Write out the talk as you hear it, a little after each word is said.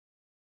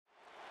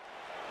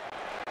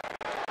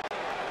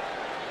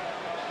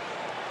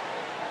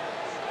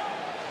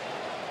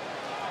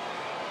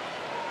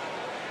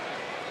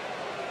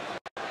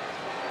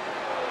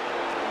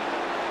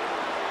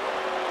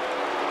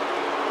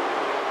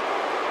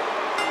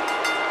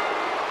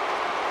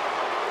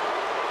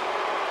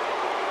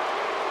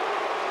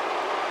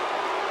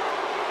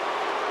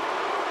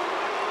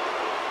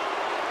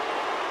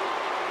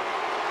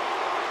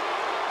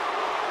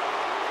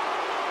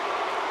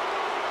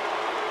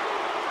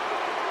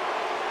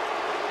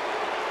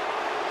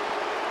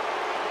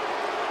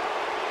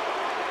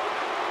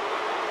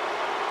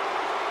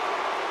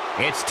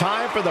It's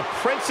time for the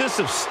Princess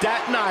of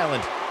Staten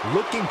Island.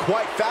 Looking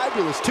quite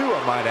fabulous, too,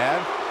 I might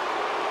add.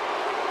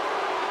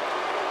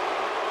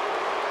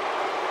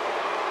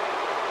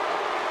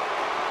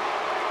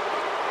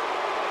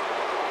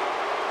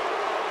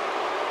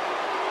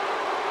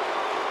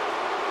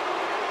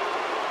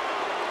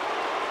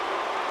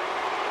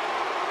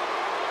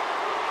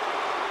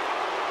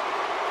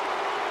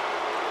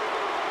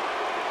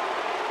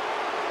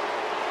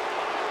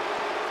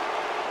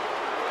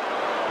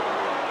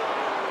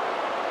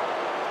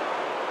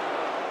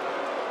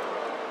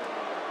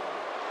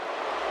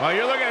 Well,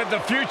 you're looking at the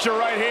future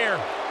right here.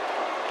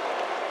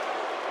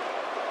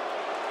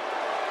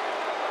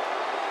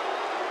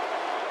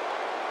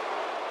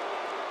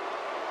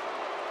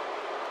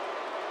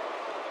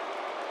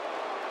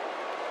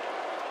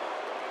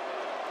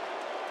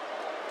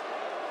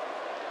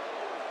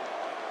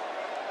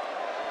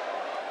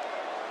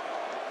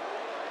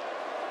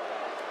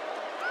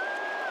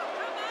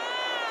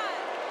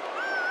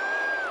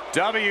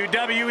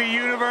 WWE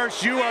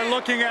Universe, you are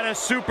looking at a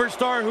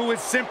superstar who is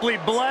simply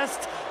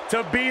blessed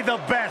to be the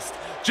best,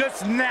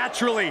 just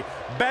naturally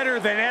better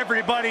than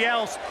everybody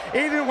else,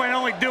 even when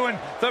only doing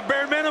the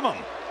bare minimum.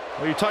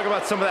 Well, you talk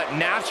about some of that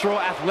natural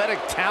athletic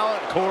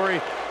talent,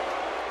 Corey.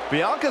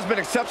 Bianca's been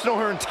exceptional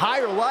her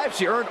entire life.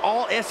 She earned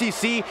all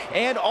SEC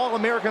and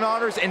All-American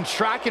honors in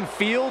track and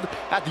field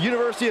at the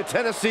University of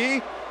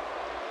Tennessee.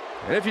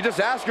 And if you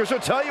just ask her, she'll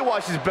tell you why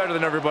she's better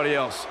than everybody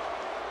else.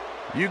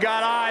 You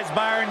got eyes,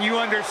 Byron, you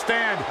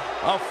understand.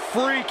 A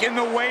freak in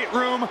the weight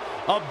room,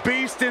 a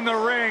beast in the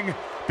ring.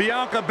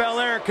 Bianca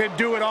Belair could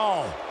do it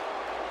all.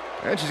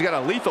 And she's got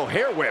a lethal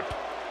hair whip.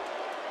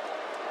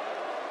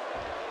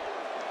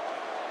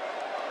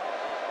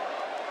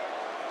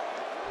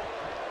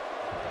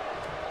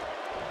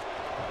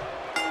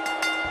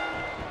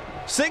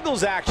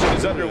 Singles action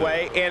is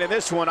underway, and in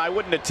this one, I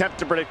wouldn't attempt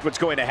to predict what's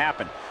going to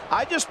happen.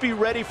 I'd just be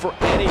ready for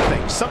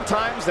anything.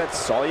 Sometimes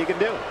that's all you can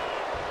do.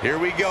 Here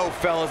we go,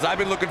 fellas. I've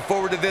been looking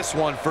forward to this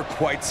one for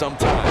quite some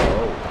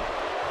time.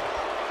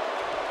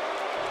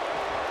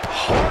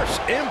 Harsh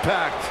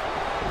impact.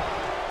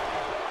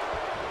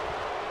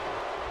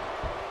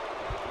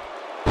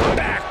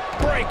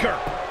 Backbreaker.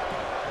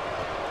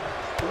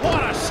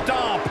 What a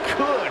stomp.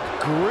 Good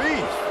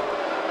grief.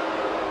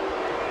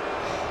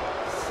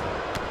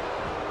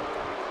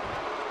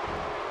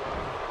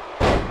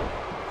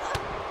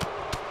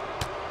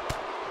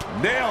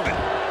 Nailed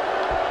it.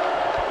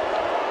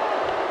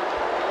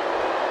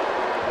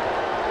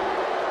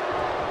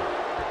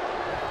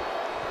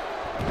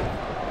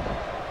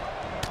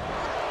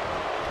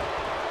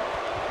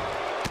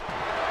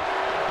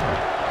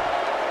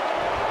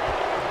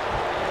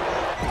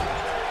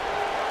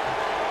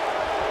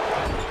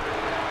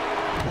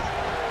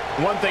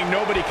 One thing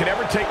nobody can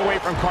ever take away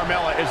from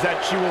Carmella is that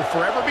she will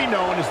forever be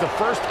known as the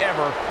first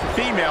ever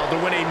female to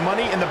win a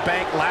Money in the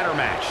Bank ladder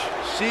match.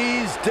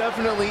 She's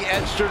definitely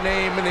etched her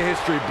name in the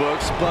history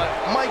books, but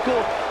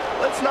Michael,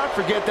 let's not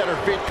forget that her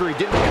victory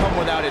didn't come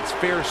without its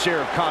fair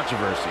share of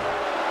controversy.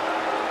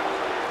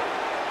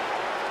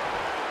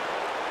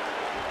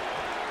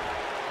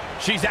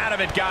 She's out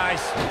of it,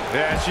 guys.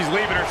 Yeah, she's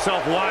leaving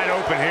herself wide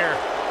open here.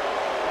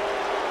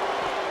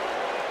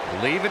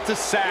 Leave it to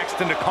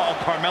Saxton to call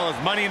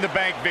Carmella's Money in the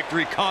Bank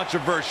victory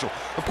controversial.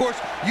 Of course,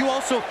 you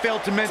also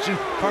failed to mention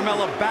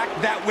Carmella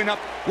backed that win up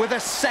with a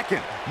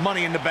second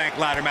Money in the Bank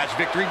ladder match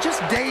victory just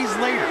days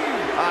later.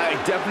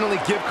 I definitely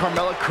give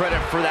Carmella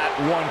credit for that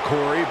one,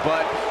 Corey,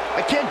 but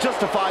I can't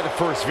justify the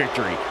first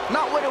victory.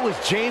 Not when it was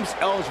James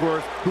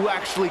Ellsworth who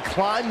actually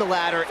climbed the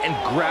ladder and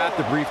grabbed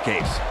the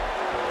briefcase.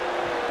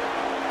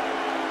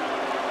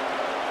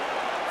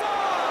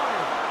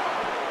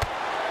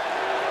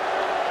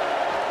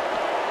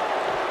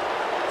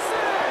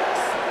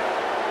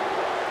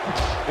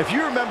 If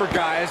you remember,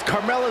 guys,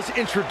 Carmella's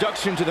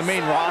introduction to the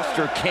main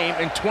roster came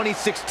in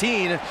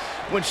 2016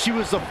 when she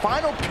was the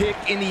final pick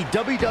in the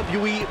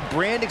WWE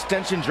brand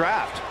extension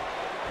draft.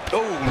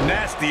 Oh,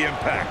 nasty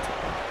impact.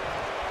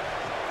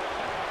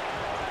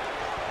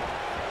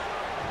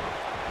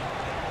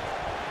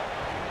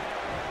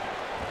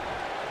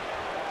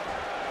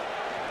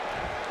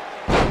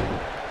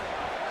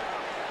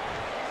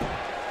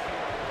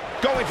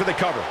 Going for the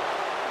cover.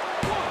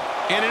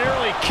 And an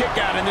early kick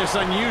out in this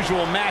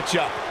unusual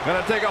matchup.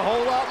 Gonna take a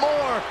whole lot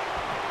more.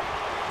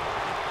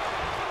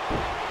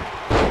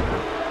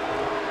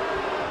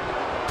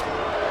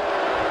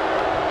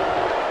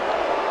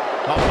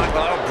 Oh,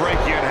 Michael, that'll break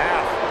you in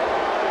half.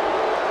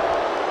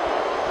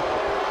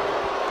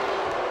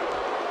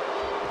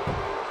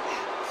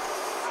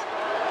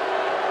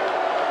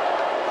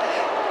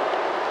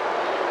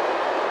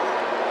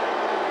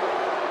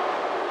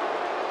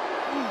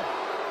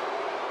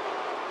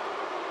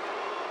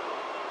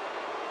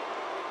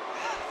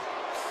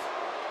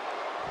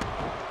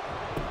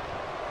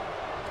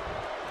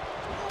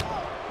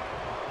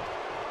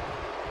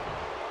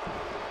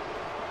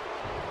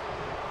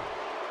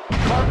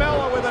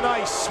 Carmella with a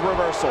nice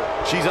reversal.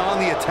 She's on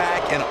the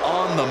attack and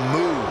on the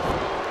move.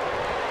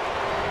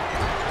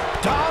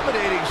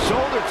 Dominating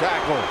shoulder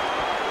tackle.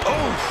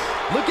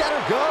 Oof. Look at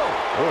her go.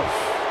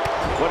 Oof.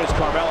 What does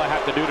Carmella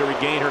have to do to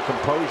regain her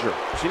composure?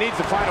 She needs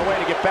to find a way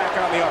to get back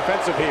on the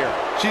offensive here.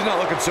 She's not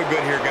looking so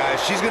good here,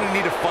 guys. She's going to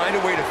need to find a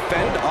way to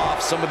fend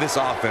off some of this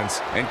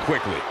offense, and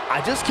quickly.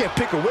 I just can't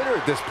pick a winner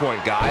at this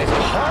point, guys.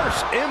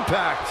 Harsh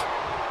impact.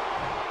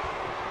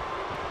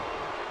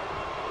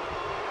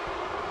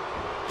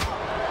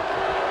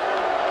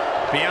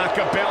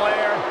 Bianca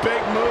Belair,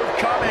 big move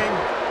coming.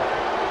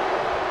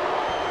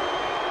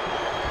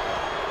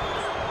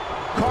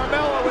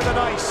 Carmella with a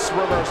nice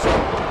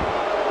reversal.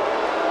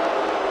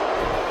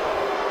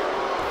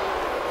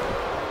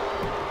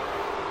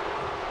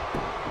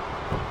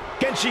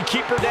 Can she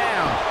keep her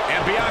down?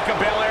 And Bianca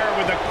Belair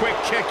with a quick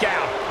kick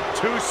out.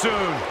 Too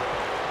soon.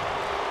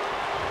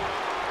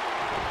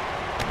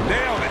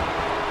 Nailed it.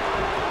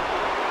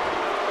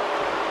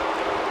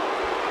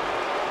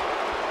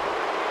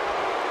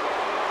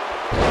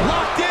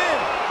 Locked in.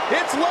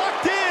 It's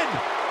locked in.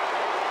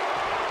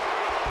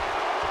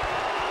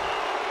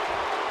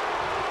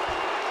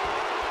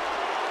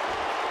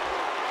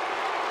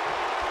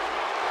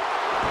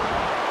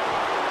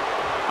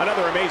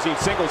 Another amazing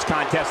singles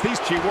contest.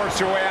 She works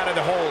her way out of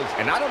the hold.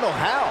 And I don't know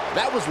how.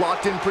 That was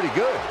locked in pretty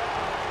good.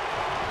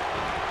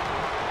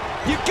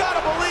 You gotta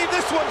believe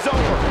this one's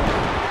over.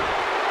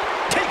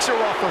 Takes her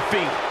off her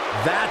feet.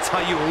 That's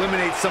how you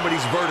eliminate somebody's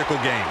vertical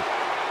game.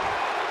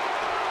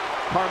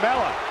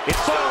 Carmella.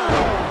 It's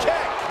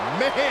kick.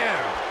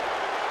 Man.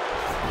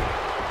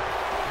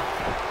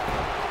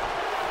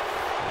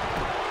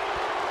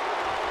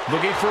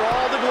 Looking for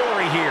all the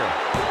glory here.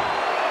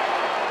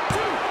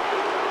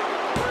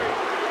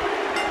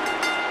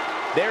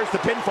 There's the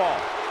pinfall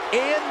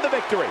and the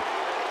victory.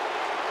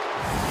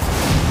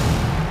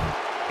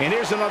 And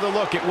here's another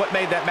look at what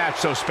made that match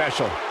so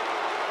special.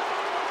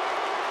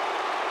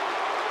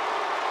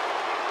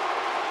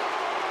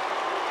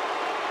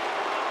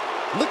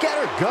 Look at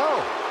her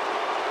go.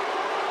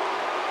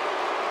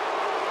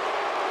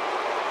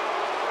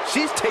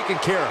 She's taking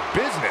care of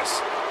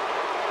business.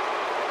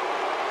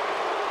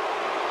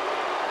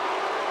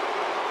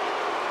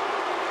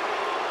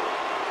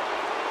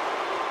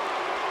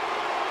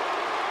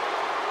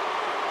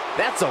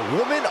 That's a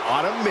woman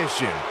on a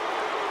mission.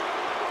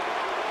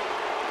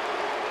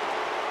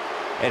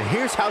 And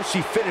here's how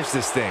she finished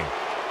this thing.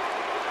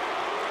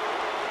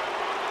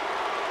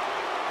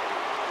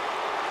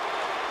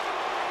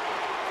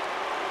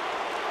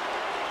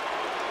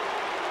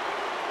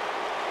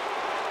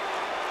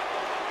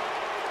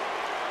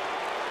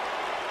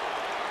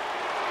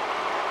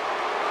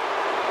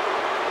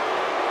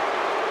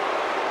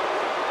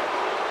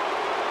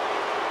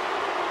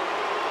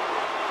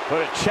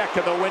 Put a check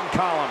in the win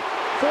column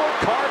for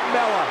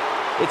Carmella.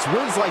 It's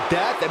wins like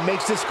that that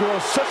makes this girl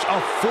such a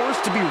force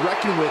to be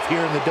reckoned with here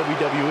in the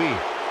WWE.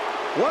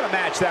 What a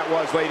match that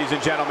was, ladies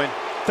and gentlemen.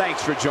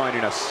 Thanks for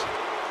joining us.